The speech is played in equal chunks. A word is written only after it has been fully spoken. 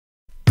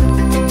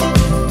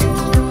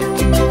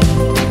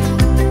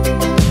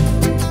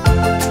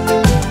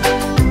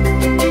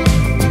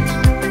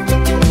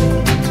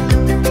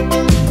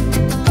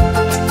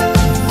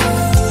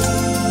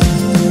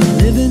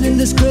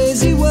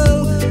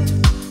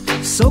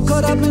So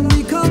caught up in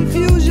the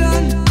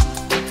confusion,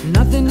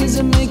 nothing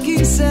isn't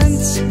making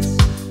sense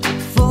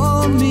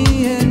for me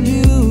and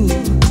you.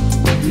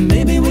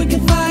 Maybe we can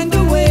find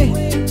a way.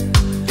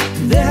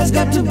 There's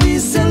got to be a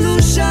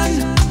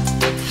solution.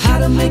 How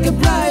to make a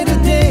brighter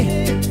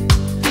day.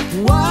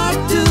 What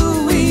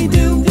do we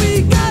do?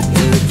 We got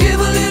to give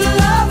a little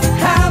love,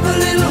 have a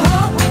little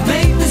hope,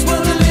 make this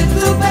world a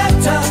little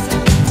better.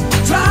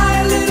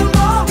 Try a little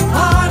more,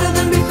 harder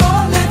than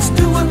before. Let's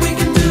do what we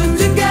can do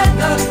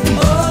together.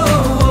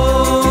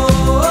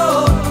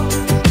 Oh,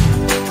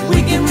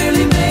 we can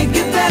really make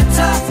it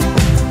better.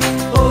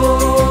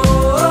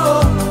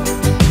 Oh,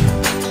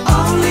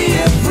 only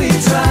if we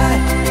try.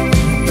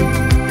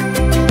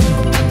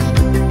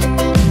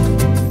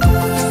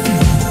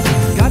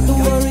 Got the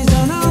worries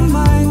on our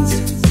minds,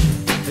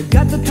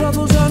 got the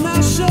troubles on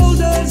our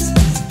shoulders.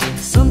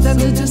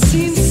 Sometimes it just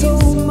seems so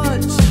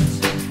much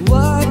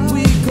what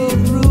we go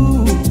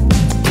through.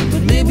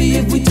 But maybe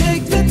if we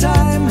take the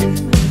time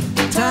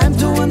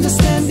to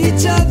understand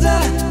each other,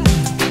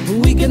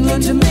 we can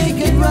learn to make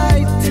it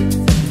right.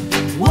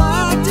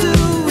 What do